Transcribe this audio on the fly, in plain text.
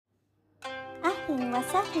Ahlan wa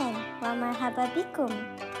sahlan wa marhaba bikum.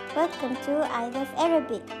 Welcome to I Love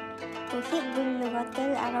Arabic. Uhibbul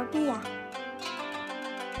lughatal Arabiyyah.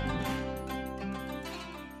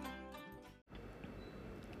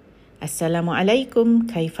 Assalamualaikum,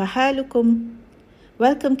 kaifa halukum?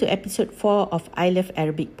 Welcome to episode 4 of I Love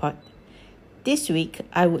Arabic Pod. This week,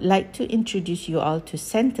 I would like to introduce you all to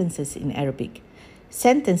sentences in Arabic.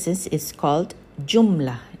 Sentences is called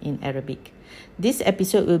Jumlah in Arabic. This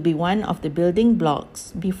episode will be one of the building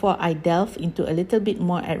blocks before I delve into a little bit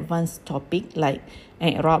more advanced topic like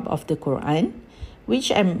i'rab of the Quran,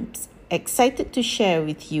 which I'm excited to share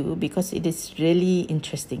with you because it is really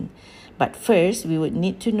interesting. But first, we would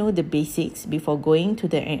need to know the basics before going to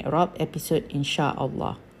the i'rab episode,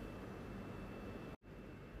 inshallah.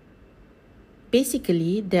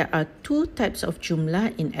 Basically, there are two types of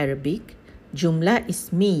jumlah in Arabic, Jumlah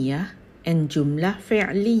Ismiyyah and Jumlah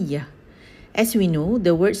Fi'liyyah. As we know,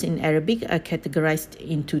 the words in Arabic are categorized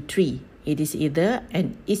into three. It is either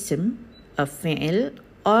an ism, a fi'l,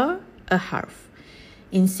 or a harf.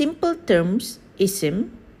 In simple terms,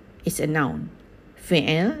 ism is a noun,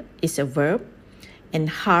 fi'l is a verb, and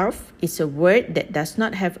harf is a word that does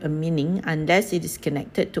not have a meaning unless it is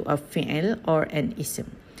connected to a fi'l or an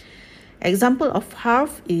ism. Example of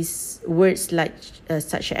harf is words like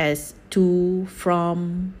such as to,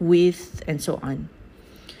 from, with, and so on.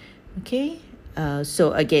 Okay,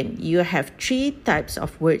 so again, you have three types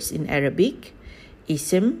of words in Arabic,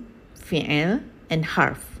 ism, fi'l, and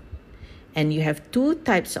harf. And you have two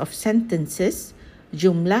types of sentences,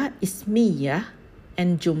 Jumlah Ismiyyah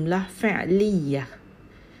and Jumlah Fi'liyyah.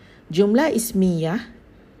 Jumlah Ismiyyah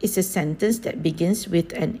is a sentence that begins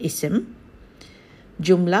with an ism.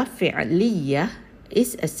 Jumlah Fi'liyyah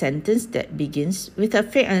is a sentence that begins with a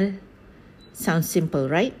fi'l. Sounds simple,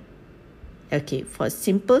 right? Okay, for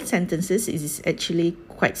simple sentences, it is actually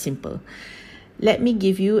quite simple. Let me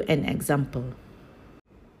give you an example.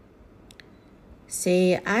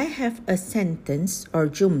 Say, I have a sentence or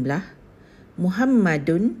jumlah,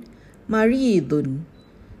 Muhammadun maridun.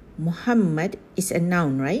 Muhammad is a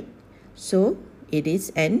noun, right? So, it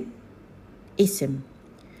is an ism.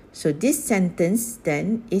 So, this sentence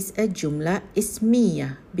then is a jumlah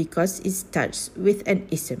ismiyah because it starts with an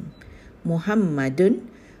ism.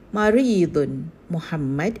 Muhammadun maridun.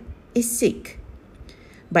 Muhammad is sick.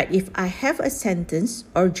 But if I have a sentence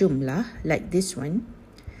or jumlah like this one,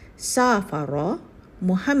 Safara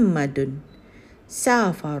Muhammadun.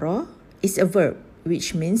 Safara is a verb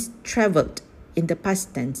which means traveled in the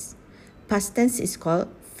past tense. Past tense is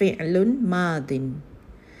called fi'lun madin.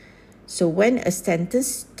 So when a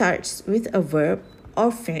sentence starts with a verb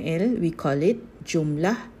or fi'l, we call it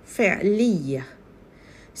jumlah fi'liyah.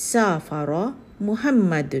 Safara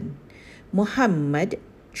Muhammadun. Muhammad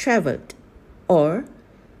traveled. Or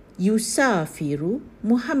Yusafiru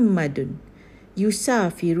Muhammadun.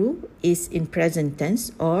 Yusafiru is in present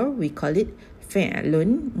tense, or we call it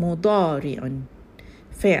fi'lun mudari'un.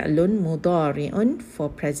 Fi'lun mudari'un for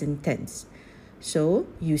present tense. So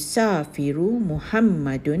Yusafiru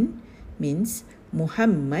Muhammadun means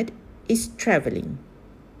Muhammad is traveling.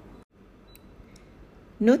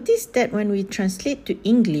 Notice that when we translate to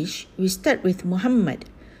English, we start with Muhammad.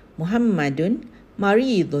 Muhammadun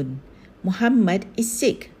maridun. Muhammad is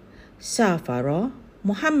sick. Safara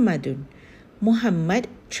Muhammadun. Muhammad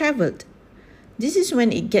traveled. This is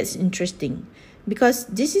when it gets interesting because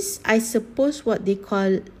this is, I suppose, what they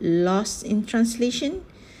call lost in translation.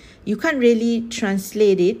 You can't really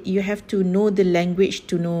translate it. You have to know the language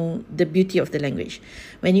to know the beauty of the language.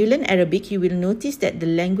 When you learn Arabic, you will notice that the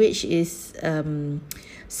language is,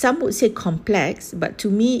 some would say complex, but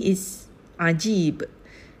to me is ajib,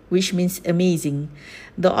 which means amazing.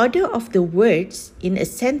 The order of the words in a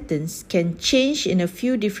sentence can change in a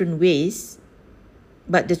few different ways,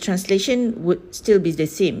 but the translation would still be the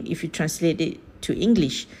same if you translate it to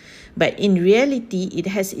English. But in reality, it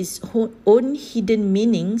has its own hidden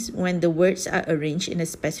meanings when the words are arranged in a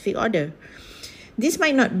specific order. This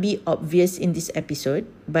might not be obvious in this episode,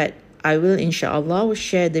 but I will inshallah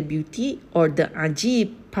share the beauty or the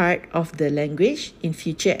ajib part of the language in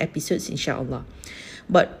future episodes, inshallah.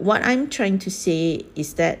 But what I'm trying to say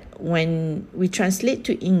is that when we translate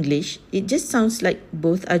to English, it just sounds like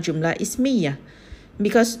both are jumlah ismiyah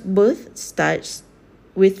because both starts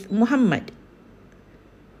with Muhammad.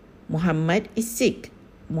 Muhammad is sick.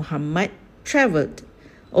 Muhammad traveled.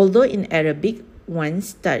 Although in Arabic, one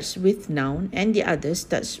starts with noun and the other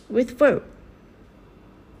starts with verb.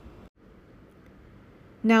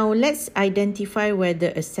 Now let's identify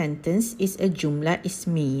whether a sentence is a jumlah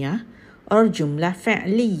ismiyah or jumlah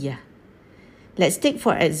fi'liyah. Let's take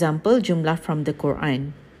for example jumlah from the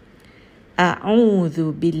Quran.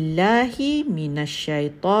 A'udhu billahi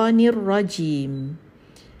minasyaitanir rajim.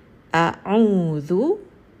 A'udhu,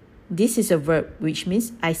 this is a verb which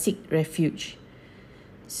means I seek refuge.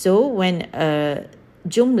 So when a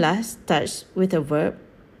jumlah starts with a verb,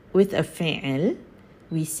 with a fi'l,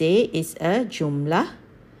 we say it's a jumlah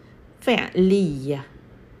fi'liyah.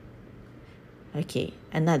 Okay,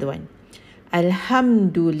 another one.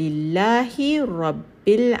 Alhamdulillahi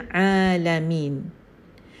Rabbil Alamin.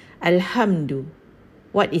 Alhamdu.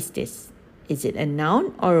 What is this? Is it a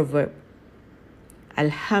noun or a verb?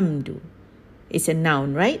 Alhamdu. It's a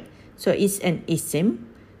noun, right? So it's an ism.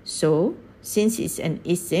 So since it's an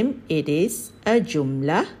ism, it is a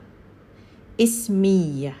jumlah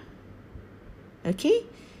ismiyyah. Okay?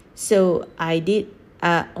 So I did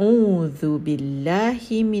A'udhu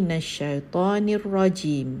billahi minasyaitanir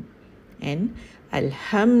rajim. And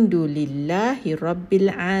Alhamdulillahi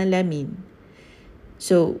Rabbil Alamin.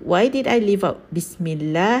 So why did I leave out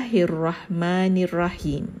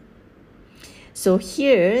Bismillahirrahmanirrahim? So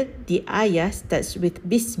here the ayah starts with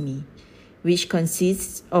Bismi, which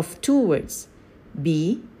consists of two words,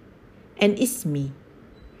 Bi and Ismi.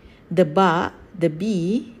 The ba, the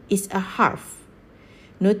B, is a harf.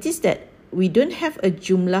 Notice that we don't have a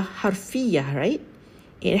jumlah harfiyah, right?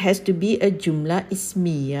 It has to be a jumlah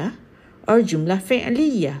ismiyah or jumlah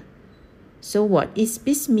fi'liyah. So what is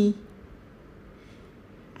Bismi?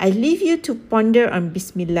 I leave you to ponder on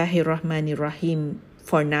Bismillahirrahmanirrahim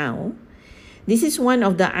for now. This is one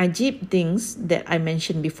of the ajib things that I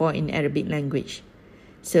mentioned before in Arabic language.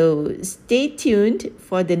 So stay tuned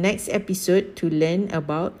for the next episode to learn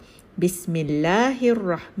about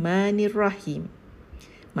Bismillahirrahmanirrahim.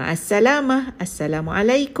 Ma'assalamah.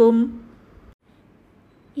 Assalamualaikum.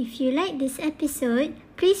 If you like this episode,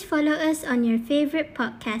 please follow us on your favorite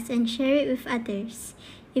podcast and share it with others.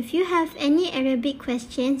 If you have any Arabic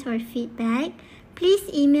questions or feedback, please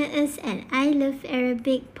email us at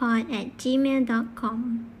ilovearabicpod@gmail.com.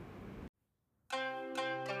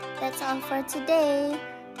 That's all for today.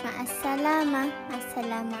 Ma'assalamah.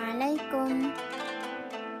 Assalamualaikum.